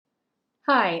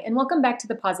Hi, and welcome back to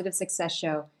the Positive Success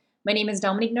Show. My name is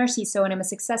Dominique Narciso, and I'm a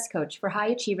success coach for high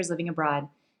achievers living abroad.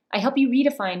 I help you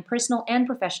redefine personal and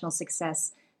professional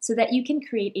success so that you can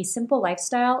create a simple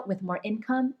lifestyle with more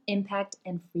income, impact,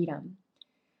 and freedom.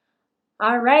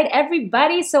 All right,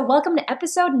 everybody. So, welcome to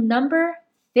episode number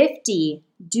 50.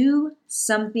 Do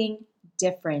something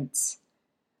different.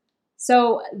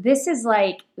 So, this is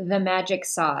like the magic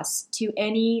sauce to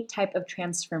any type of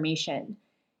transformation.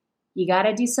 You got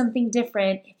to do something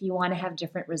different if you want to have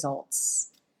different results.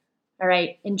 All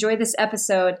right, enjoy this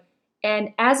episode. And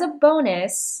as a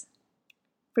bonus,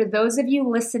 for those of you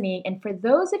listening and for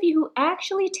those of you who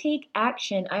actually take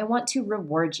action, I want to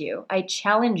reward you. I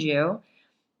challenge you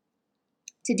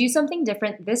to do something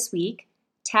different this week.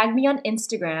 Tag me on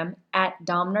Instagram at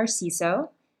Dom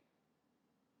Narciso.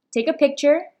 Take a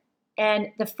picture, and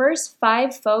the first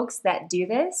 5 folks that do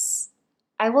this,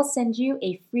 I will send you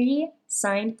a free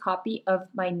signed copy of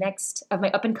my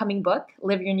up and coming book,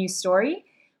 Live Your New Story,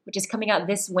 which is coming out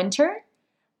this winter.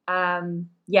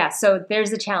 So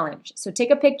there's the challenge. So take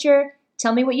a picture,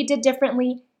 tell me what you did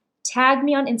differently, tag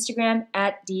me on Instagram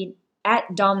at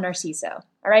Dom Narciso.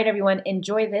 All right, everyone,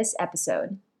 enjoy this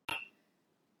episode.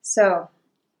 So,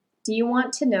 do you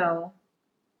want to know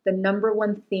the number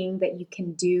one thing that you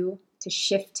can do to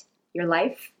shift your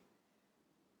life?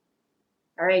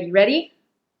 All right, you ready?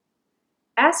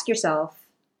 Ask yourself,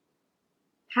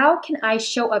 how can I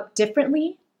show up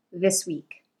differently this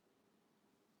week?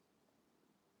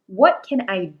 What can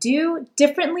I do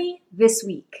differently this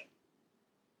week?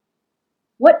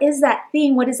 What is that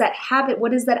thing? What is that habit?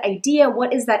 What is that idea?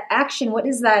 What is that action? What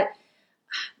is that,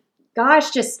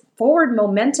 just forward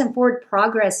momentum, forward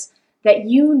progress that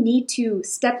you need to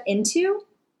step into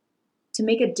to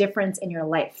make a difference in your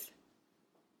life?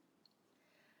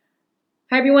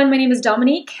 Hi everyone, my name is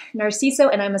Dominique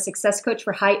Narciso and I'm a success coach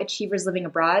for high achievers living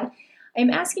abroad. I'm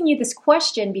asking you this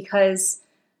question because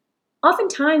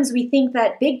oftentimes we think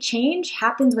that big change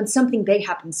happens when something big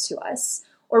happens to us,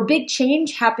 or big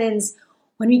change happens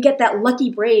when we get that lucky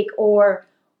break, or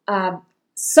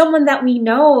someone that we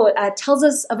know tells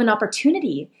us of an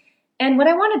opportunity. And what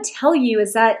I want to tell you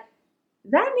is that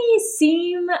may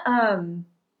seem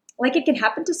like it can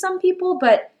happen to some people,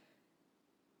 but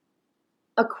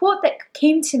a quote that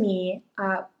came to me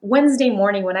Wednesday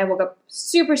morning when I woke up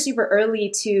super, super early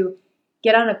to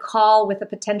get on a call with a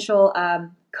potential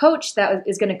coach that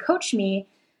is going to coach me,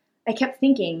 I kept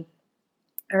thinking,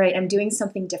 all right, I'm doing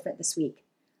something different this week.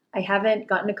 I haven't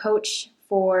gotten a coach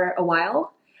for a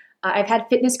while. I've had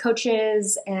fitness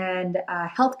coaches and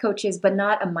health coaches, but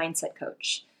not a mindset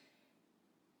coach.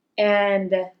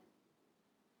 And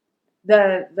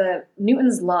the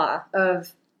Newton's law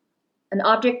of an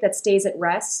object that stays at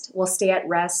rest will stay at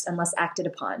rest unless acted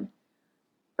upon,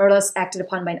 or unless acted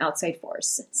upon by an outside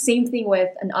force. Same thing with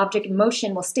an object in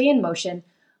motion will stay in motion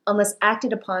unless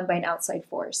acted upon by an outside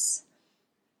force.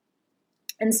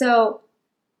 And so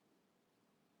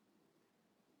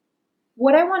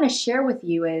what I want to share with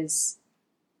you is,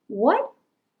 what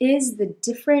is the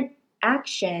different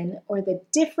action or the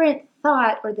different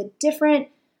thought or the different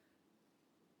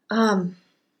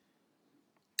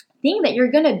thing that you're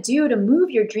going to do to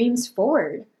move your dreams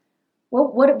forward? Well,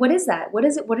 what is that? What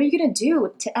is it? What are you going to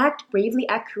do to act bravely,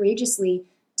 act courageously,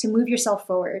 to move yourself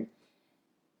forward?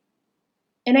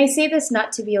 And I say this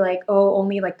not to be like, oh,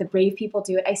 only like the brave people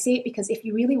do it. I say it because if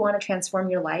you really want to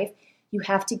transform your life, you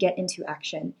have to get into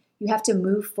action. You have to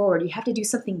move forward. You have to do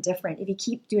something different. If you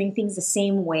keep doing things the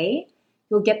same way,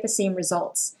 you'll get the same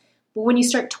results. But when you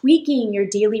start tweaking your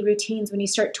daily routines, when you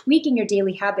start tweaking your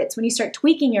daily habits, when you start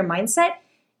tweaking your mindset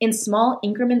in small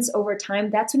increments over time,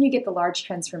 that's when you get the large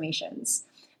transformations.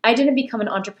 I didn't become an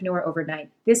entrepreneur overnight.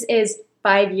 This is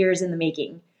 5 years in the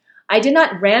making. I did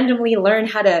not randomly learn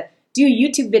how to do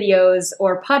YouTube videos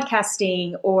or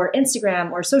podcasting or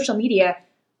Instagram or social media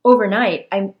overnight.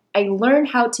 I learned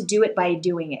how to do it by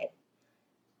doing it.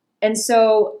 And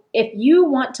so if you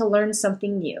want to learn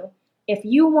something new, if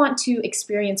you want to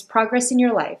experience progress in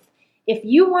your life, if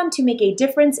you want to make a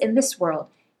difference in this world,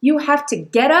 you have to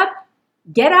get up,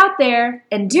 get out there,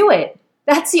 and do it.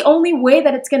 That's the only way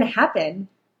that it's going to happen.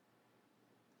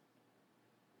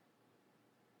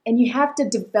 And you have to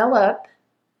develop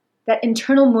that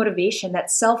internal motivation,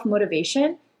 that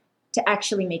self-motivation to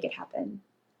actually make it happen.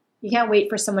 You can't wait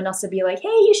for someone else to be like, hey,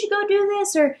 you should go do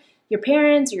this, or your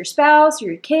parents or your spouse or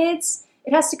your kids.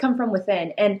 It has to come from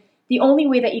within. And the only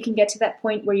way that you can get to that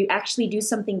point where you actually do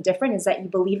something different is that you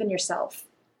believe in yourself.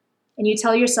 And you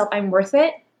tell yourself, I'm worth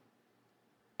it.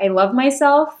 I love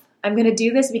myself. I'm going to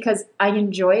do this because I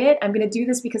enjoy it. I'm going to do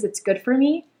this because it's good for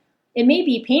me. It may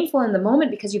be painful in the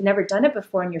moment because you've never done it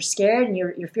before and you're scared and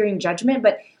you're fearing judgment.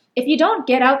 But if you don't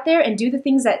get out there and do the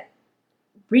things that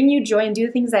bring you joy and do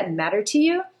the things that matter to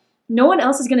you, no one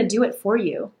else is going to do it for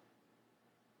you.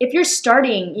 If you're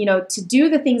starting, to do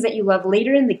the things that you love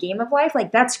later in the game of life,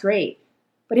 like that's great.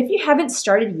 But if you haven't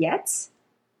started yet,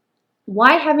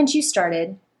 why haven't you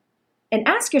started? And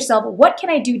ask yourself, what can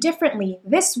I do differently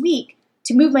this week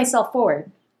to move myself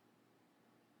forward?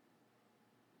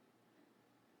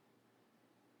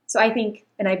 So I think,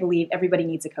 and I believe, everybody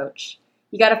needs a coach.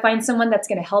 You got to find someone that's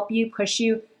going to help you, push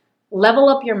you, level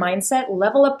up your mindset,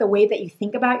 level up the way that you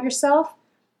think about yourself.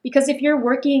 Because if you're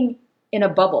working in a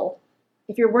bubble,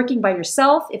 if you're working by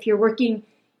yourself, if you're working,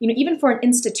 even for an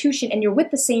institution and you're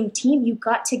with the same team, you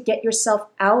got to get yourself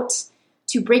out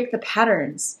to break the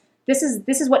patterns. This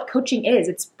is what coaching is.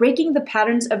 It's breaking the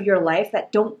patterns of your life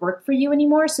that don't work for you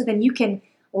anymore, so then you can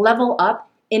level up,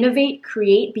 innovate,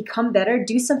 create, become better,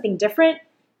 do something different,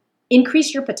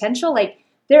 increase your potential. Like,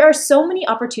 there are so many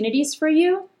opportunities for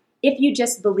you if you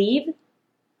just believe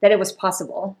that it was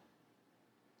possible.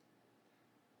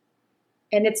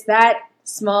 And it's that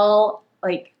small,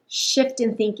 shift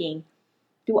in thinking.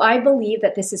 Do I believe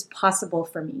that this is possible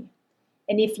for me?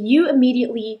 And if you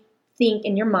immediately think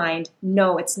in your mind,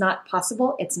 no, it's not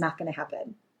possible, it's not going to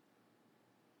happen.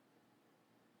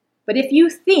 But if you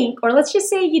think, or let's just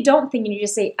say you don't think and you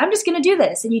just say, I'm just going to do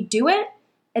this, and you do it,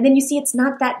 and then you see it's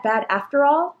not that bad after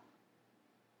all,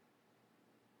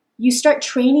 you start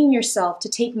training yourself to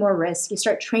take more risk. You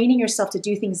start training yourself to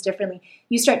do things differently.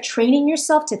 You start training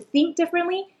yourself to think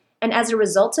differently, and as a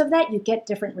result of that, you get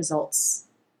different results.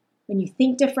 When you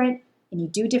think different and you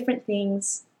do different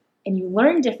things and you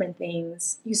learn different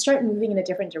things, you start moving in a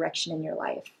different direction in your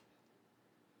life.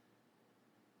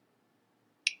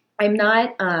 I'm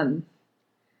not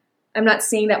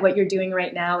saying that what you're doing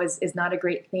right now is not a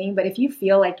great thing, but if you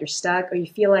feel like you're stuck or you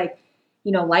feel like,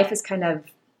 life is kind of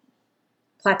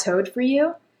plateaued for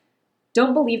you,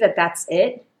 don't believe that that's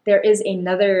it. There is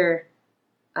another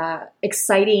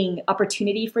exciting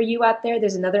opportunity for you out there.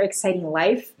 There's another exciting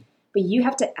life, but you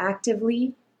have to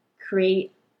actively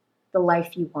create the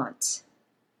life you want.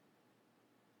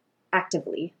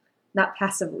 Actively, not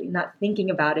passively, not thinking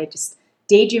about it, just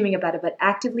daydreaming about it, but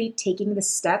actively taking the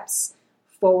steps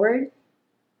forward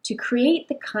to create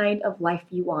the kind of life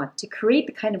you want, to create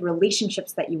the kind of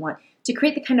relationships that you want, to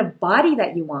create the kind of body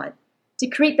that you want, to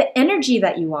create the energy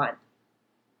that you want.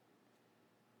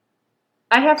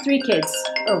 I have 3 kids.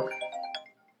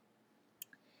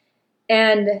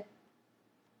 And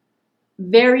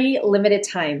very limited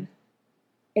time.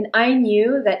 And I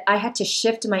knew that I had to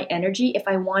shift my energy if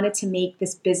I wanted to make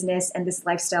this business and this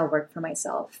lifestyle work for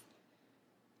myself.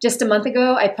 Just a month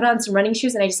ago, I put on some running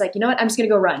shoes and I just I'm just going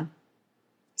to go run.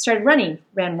 Started running,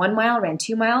 ran 1 mile, ran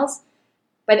 2 miles.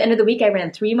 By the end of the week, I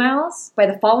ran 3 miles. By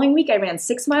the following week, I ran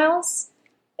 6 miles.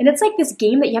 And it's like this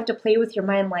game that you have to play with your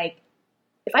mind,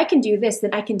 if I can do this,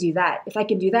 then I can do that. If I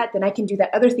can do that, then I can do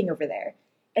that other thing over there.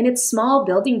 And it's small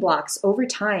building blocks over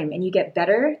time, and you get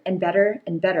better and better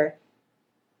and better.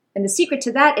 And the secret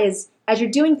to that is, as you're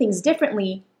doing things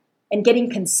differently and getting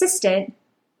consistent,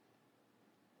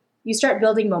 you start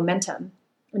building momentum.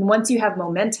 And once you have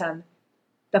momentum,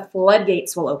 the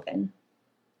floodgates will open.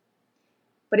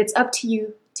 But it's up to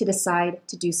you to decide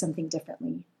to do something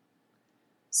differently.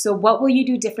 So what will you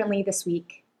do differently this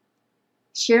week?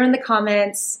 Share in the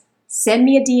comments. Send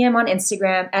me a DM on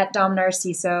Instagram at Dom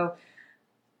Narciso.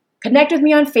 Connect with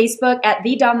me on Facebook at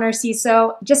the Dom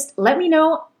Narciso. Just let me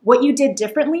know what you did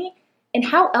differently and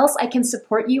how else I can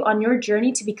support you on your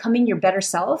journey to becoming your better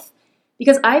self.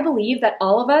 Because I believe that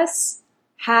all of us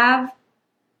have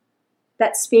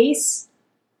that space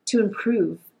to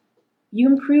improve. You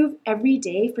improve every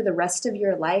day for the rest of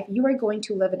your life, you are going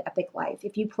to live an epic life.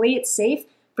 If you play it safe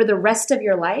for the rest of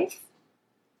your life,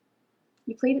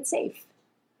 you played it safe.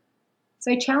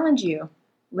 So I challenge you,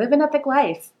 live an epic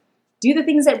life. Do the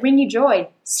things that bring you joy.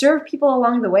 Serve people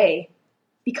along the way.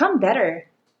 Become better.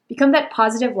 Become that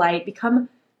positive light. Become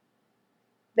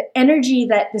the energy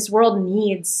that this world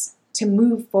needs to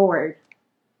move forward.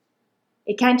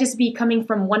 It can't just be coming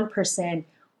from one person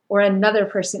or another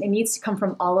person. It needs to come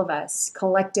from all of us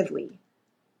collectively.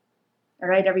 All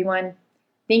right, everyone.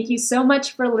 Thank you so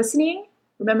much for listening.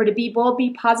 Remember to be bold,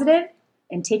 be positive,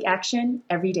 and take action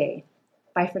every day.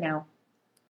 Bye for now.